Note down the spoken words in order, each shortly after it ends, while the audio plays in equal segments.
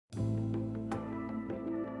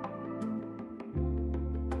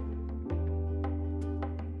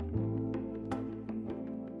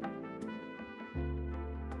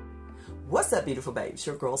What's up, beautiful babes?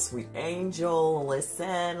 Your girl, Sweet Angel.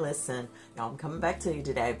 Listen. Y'all, I'm coming back to you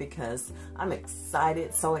today because I'm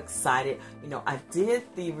excited, so excited. You know, I did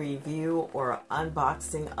the review or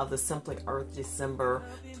unboxing of the Simply Earth December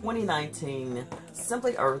 2019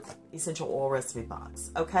 Simply Earth Essential Oil Recipe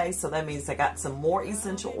Box. Okay, so that means I got some more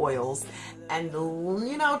essential oils. And,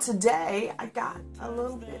 you know, today I got a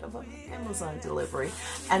little bit of an Amazon delivery.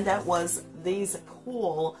 And that was these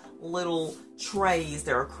cool little trays.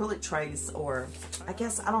 They're acrylic trays, or I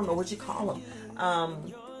guess, I don't know what you call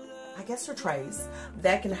them. I guess they're trays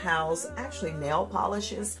that can house actually nail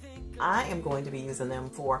polishes. I am going to be using them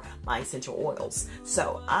for my essential oils.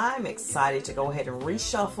 So I'm excited to go ahead and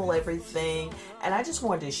reshuffle everything. And I just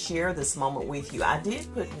wanted to share this moment with you. I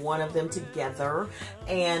did put one of them together,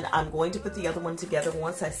 and I'm going to put the other one together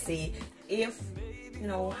once I see if, you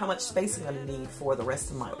know, how much space I'm going to need for the rest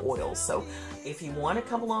of my oils. So if you want to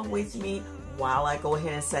come along with me while I go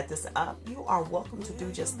ahead and set this up, you are welcome to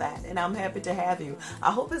do just that, and I'm happy to have you.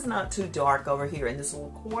 I hope it's not too dark over here in this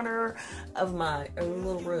little corner of my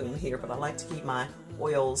little room here, but I like to keep my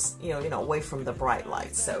oils, you know, away from the bright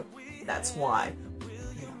lights. So that's why,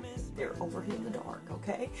 you know, they're over here in the dark.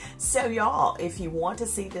 Okay, so y'all, if you want to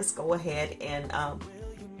see this, go ahead and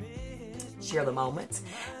share the moment.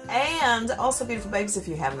 And also, beautiful babes, if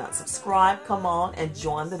you have not subscribed, come on and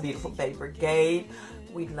join the Beautiful Babe Brigade.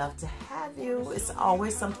 We'd love to have you. It's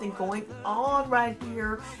always something going on right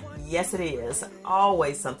here. Yes, it is.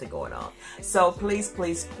 Always something going on. So please,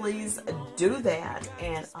 please, please do that.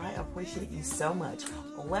 And I appreciate you so much.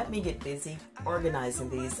 Let me get busy organizing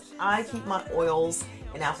these. I keep my oils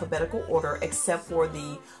in alphabetical order, except for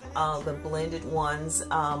the blended ones.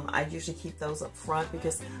 I usually keep those up front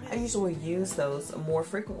because I usually use those more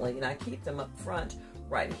frequently, and I keep them up front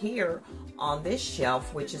right here on this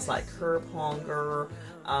shelf, which is like Curb Hunger,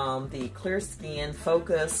 the Clear Skin,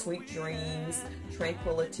 Focus, Sweet Dreams,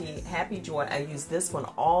 Tranquility, Happy Joy. I use this one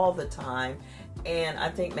all the time, and I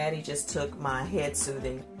think Maddie just took my head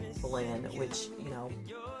soothing blend, which, you know,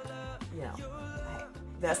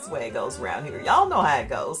 that's the way it goes around here. Y'all know how it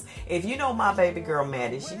goes. If you know my baby girl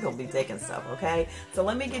Maddie, she's gonna be taking stuff, okay? So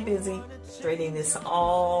let me get busy straightening this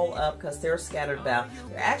all up because they're scattered about.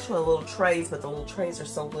 They're actually little trays, but the little trays are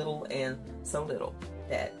so little and so little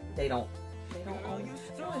that they only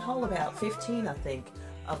hold about 15, I think,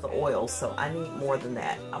 of the oil. So I need more than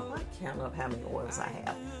that. I might count up how many oils I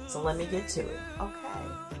have. So let me get to it. Okay.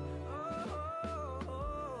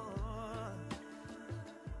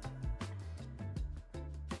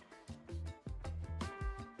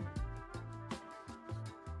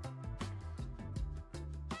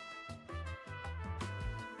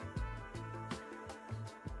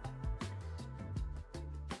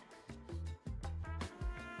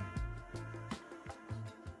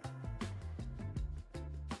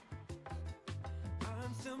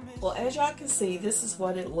 Well, as y'all can see, this is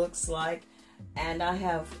what it looks like, and I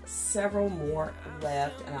have several more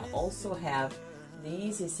left, and I also have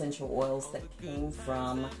these essential oils that came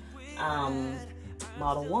from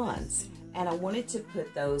Model 1s, and I wanted to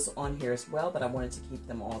put those on here as well, but I wanted to keep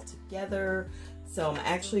them all together. So I'm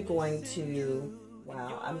actually going to,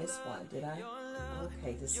 wow, I missed one, did I?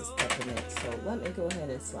 Okay, this is peppermint, so let me go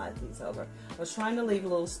ahead and slide these over. I was trying to leave a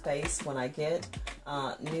little space when I get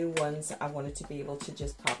new ones. I wanted to be able to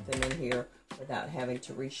just pop them in here without having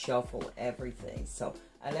to reshuffle everything. So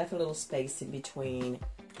I left a little space in between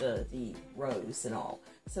the rows and all.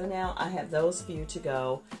 So now I have those few to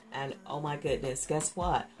go, and oh my goodness, guess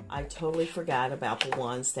what? I totally forgot about the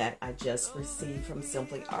ones that I just received from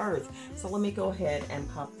Simply Earth. So let me go ahead and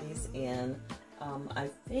pop these in. I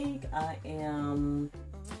think I am,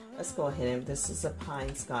 let's go ahead and, this is a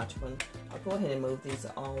pine scotch one. I'll go ahead and move these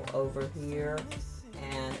all over here,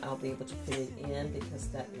 and I'll be able to fit it in because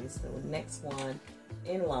that is the next one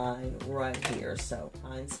in line right here. So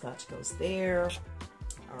pine scotch goes there.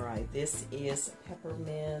 All right, this is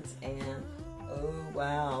peppermint, and oh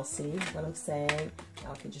wow, see what I'm saying?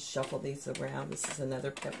 I can just shuffle these around. This is another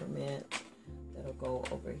peppermint that'll go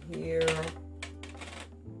over here.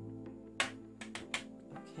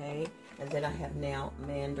 Okay, and then I have now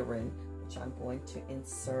mandarin, which I'm going to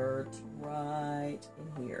insert right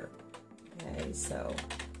in here. Okay, so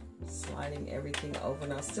sliding everything over,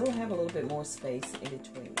 and I still have a little bit more space in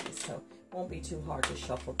between these, so it won't be too hard to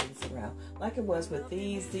shuffle these around. Like it was with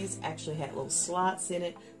these actually had little slots in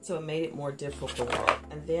it, so it made it more difficult.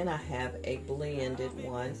 And then I have a blended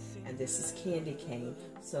one, and this is candy cane.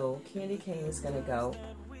 So candy cane is going to go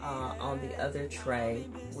on the other tray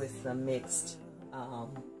with the mixed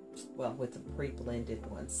well, with the pre-blended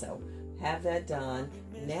one. So have that done.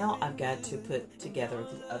 Now I've got to put together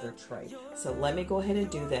the other tray. So let me go ahead and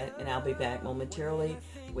do that, and I'll be back momentarily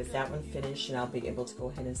with that one finished, and I'll be able to go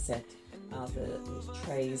ahead and set the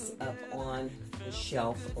trays up on the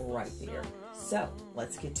shelf right there. So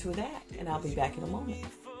let's get to that, and I'll be back in a moment.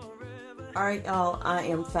 All right, y'all, I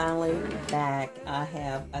am finally back. I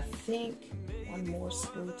have, I think, one more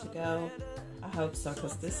screw to go. I hope so,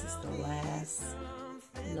 because this is the last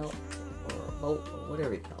nut or bolt or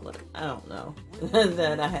whatever you call it. I don't know.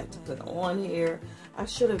 That I have to put on here. I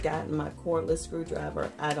should have gotten my cordless screwdriver.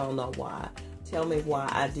 I don't know why. Tell me why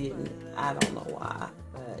I didn't. I don't know why.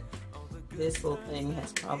 But this little thing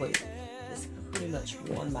has probably just pretty much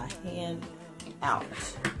worn my hand out.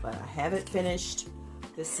 But I have it finished.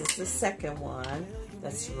 This is the second one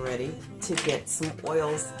that's ready to get some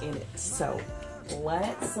oils in it. So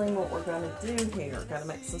let's see what we're going to do here. Got to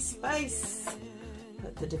make some space.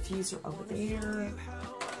 Put the diffuser over there.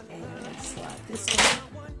 And slide this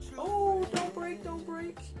one. Oh, don't break, don't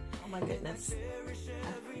break. Oh my goodness.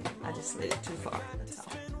 I just slid it too far. That's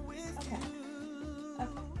all. Okay. Okay.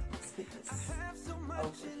 Let's get this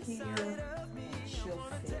over here. And she'll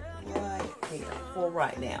fit right here for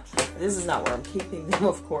right now. This is not where I'm keeping them,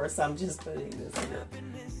 of course. I'm just putting this here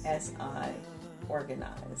as I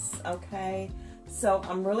organize. Okay. So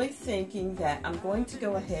I'm really thinking that I'm going to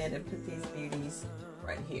go ahead and put these beauties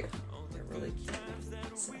right here. They're really cute.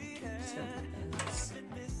 So I'm just going to put those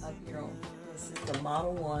up here on. This is the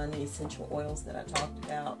Model 1 essential oils that I talked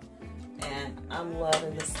about. And I'm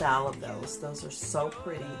loving the style of those. Those are so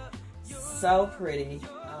pretty. So pretty.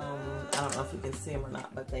 I don't know if you can see them or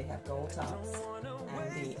not, but they have gold tops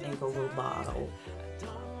and the angle bottle,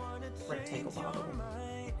 rectangle bottle.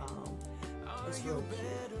 It's real cute.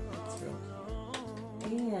 It's real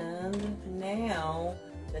cute. And now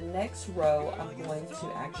the next row, I'm going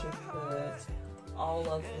to actually put all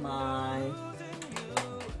of my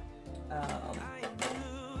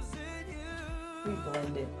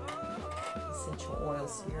pre-blended essential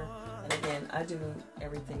oils here. And again, I do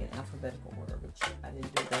everything in alphabetical order, which I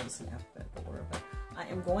didn't do those in alphabetical order, but I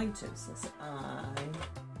am going to, since I'm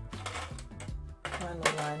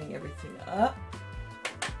finally lining everything up.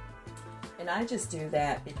 And I just do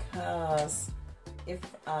that because if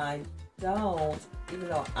I don't, even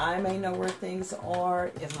though I may know where things are,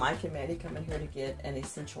 if Mike and Maddie come in here to get an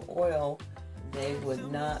essential oil, they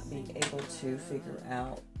would not be able to figure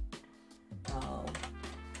out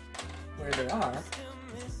where they are,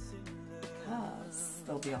 because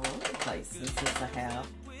they'll be all over the place. And since I have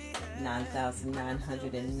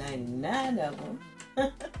 9,999 of them,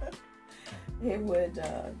 it would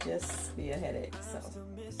just be a headache. So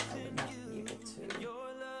I would not be able to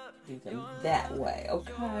do them that way.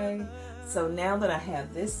 Okay. So now that I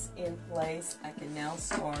have this in place, I can now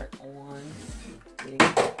start on getting.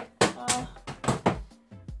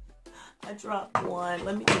 I dropped one.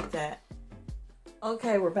 Let me get that.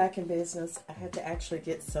 Okay, we're back in business. I had to actually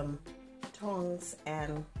get some tongs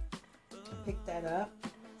and pick that up.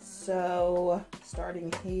 So,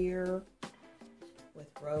 starting here with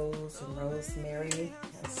rose and rosemary.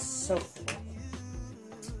 That's so cool.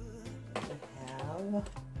 We have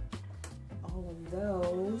all of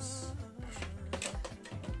those.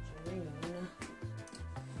 Green.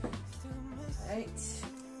 Right.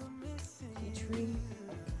 Tea tree.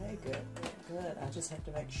 Okay, good. Good. I just have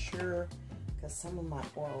to make sure, because some of my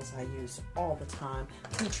oils I use all the time,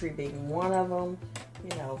 tea tree being one of them, you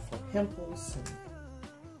know, for pimples and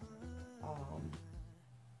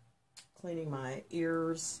cleaning my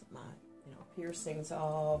ears, my piercings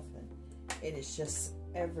off, and it is just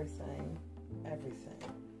everything. I think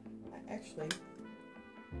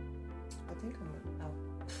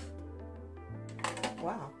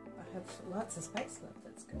wow, I have lots of space left.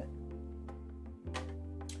 That's good.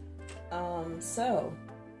 So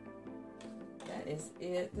that is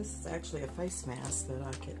it. This is actually a face mask that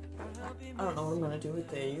I don't know what I'm going to do with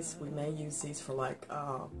these. We may use these for like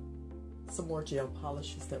some more gel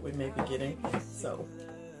polishes that we may be getting. So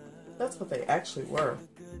that's what they actually were.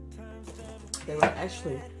 They were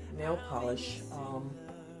actually nail polish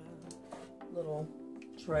little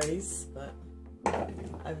trays, but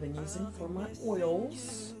I've been using for my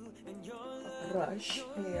oils. A brush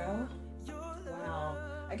here. Wow.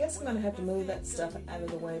 I guess I'm going to have to move that stuff out of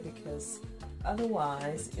the way, because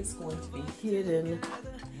otherwise it's going to be hidden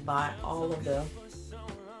by all of the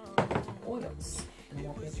oils, and I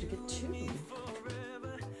won't be able to get to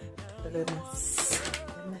the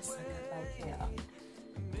mess I got back here.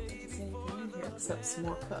 There's anything in here except some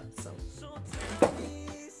more cups. So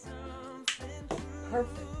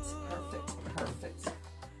perfect.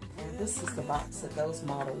 And this is the box that those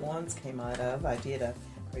Model 1s came out of. I did a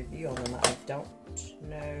review on them. I don't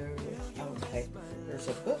know. Okay, there's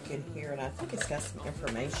a book in here, and I think it's got some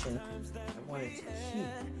information I wanted to keep.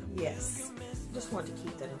 Yes, I just wanted to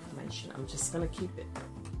keep that information. I'm just going to keep it.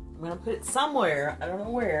 I'm going to put it somewhere. I don't know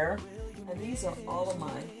where. And these are all of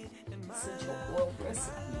my essential oil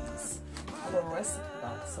recipes. I have a recipe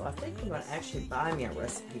box, so I think I'm going to actually buy me a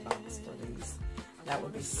recipe box for these. That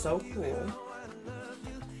would be so cool.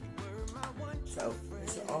 So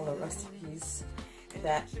these are all the recipes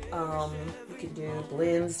that you can do,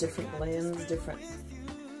 blends, different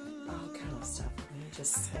all kind of stuff. And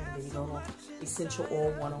just have the little essential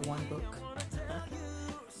oil 101 book.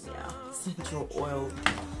 Yeah, essential oil,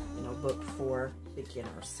 book for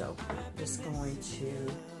beginners. So I'm just going to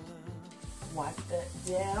wipe that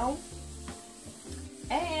down,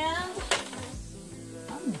 and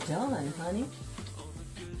I'm done, honey.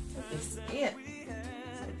 That is it.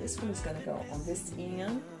 So this one's going to go on this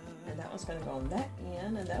end, and that one's going to go on that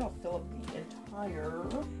end, and that'll fill up the entire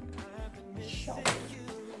shelf.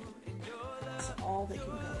 That's all that can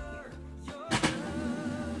go here.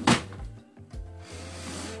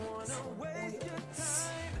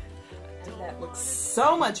 And that looks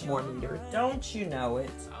so much more neater, don't you know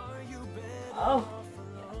it? Oh,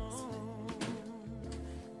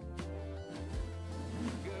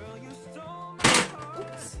 yeah.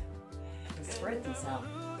 Oops. Let's spread these out a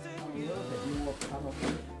little bit more,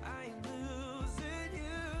 probably.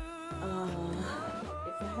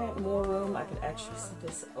 If I had more room, I could actually set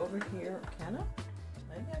this over here. Can I?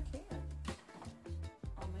 Maybe I can.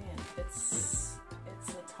 Oh man, it's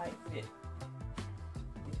a tight fit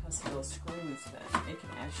because of those screws, but it can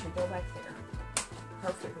actually go back there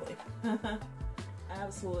perfectly.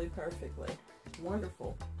 Absolutely perfectly.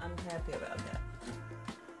 Wonderful. I'm happy about that.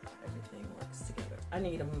 Everything works together. I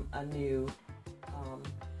need a new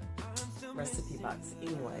recipe box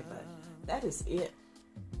anyway, but that is it.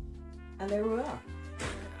 And there we are.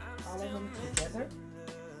 All of them together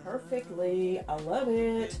perfectly. I love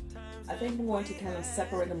it. I think I'm going to kind of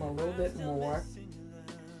separate them a little bit more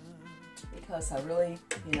because I really,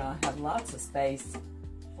 I have lots of space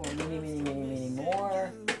for many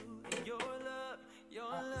more.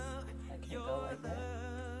 I can't go like that.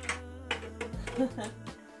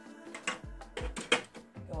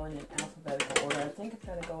 Going in alphabetical order. I think I'm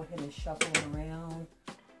going to go ahead and shuffle them around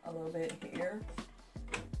a little bit here.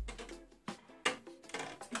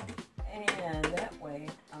 And that way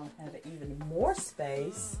I'll have even more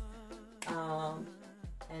space and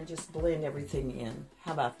just blend everything in.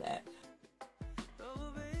 How about that?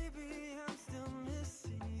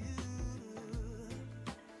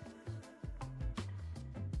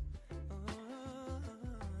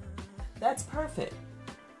 That's perfect.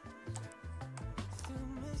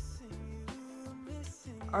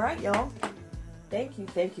 All right, y'all. Thank you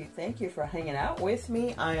for hanging out with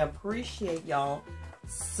me. I appreciate y'all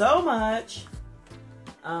so much.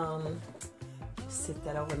 Sit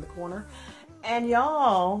that over in the corner. And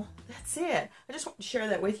y'all, that's it. I just want to share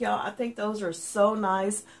that with y'all. I think those are so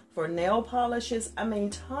nice for nail polishes. I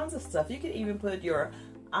mean, tons of stuff. You can even put your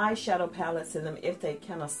eyeshadow palettes in them if they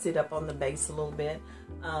kind of sit up on the base a little bit.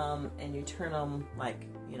 And you turn them like,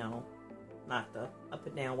 not the up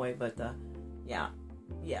and down way, but the, yeah,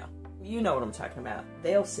 you know what I'm talking about.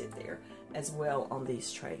 They'll sit there as well on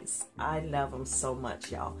these trays. I love them so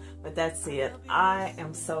much, y'all. But that's it. I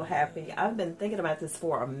am so happy. I've been thinking about this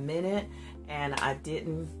for a minute and I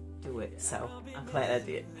didn't do it, so I'm glad I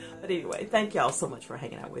did. But anyway, thank y'all so much for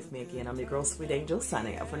hanging out with me again. I'm your girl, Sweet Angel,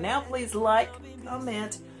 signing out for now. Please like,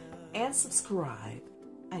 comment, and subscribe.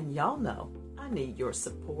 And y'all know I need your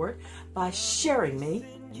support by sharing me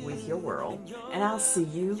with your world. And I'll see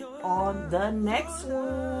you on the next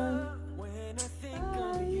one. Bye.